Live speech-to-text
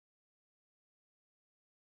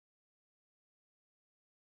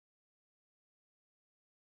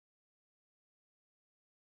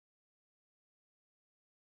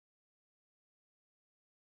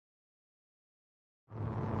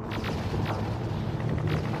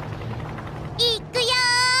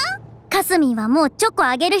すみはもうチョコ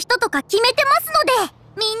あげる人とか決めてますので、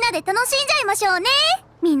みんなで楽しんじゃいましょうね。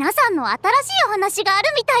皆さんの新しいお話がある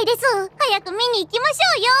みたいです。早く見に行きまし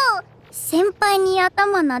ょうよ。先輩に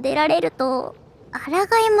頭撫でられると抗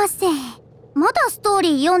えません。まだストーリ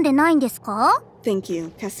ー読んでないんですか？ Thank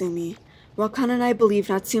you, Kasumi. Rakan and I believed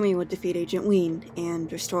Natsumi would defeat Agent Wien and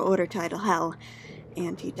restore order to Idle Hell,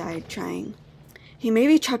 and he died trying. He may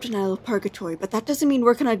be trapped in Idle Purgatory, but that doesn't mean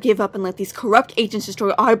we're gonna give up and let these corrupt agents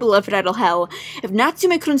destroy our beloved Idle Hell. If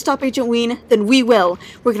Natsume couldn't stop Agent Wien, then we will.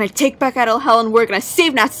 We're gonna take back Idle Hell and we're gonna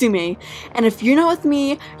save Natsume. And if you're not with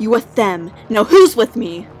me, you're with them. Now who's with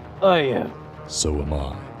me? I am. So am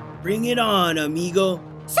I. Bring it on, amigo.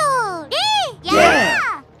 So,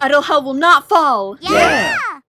 Yeah! Idle Hell will not fall! Yeah!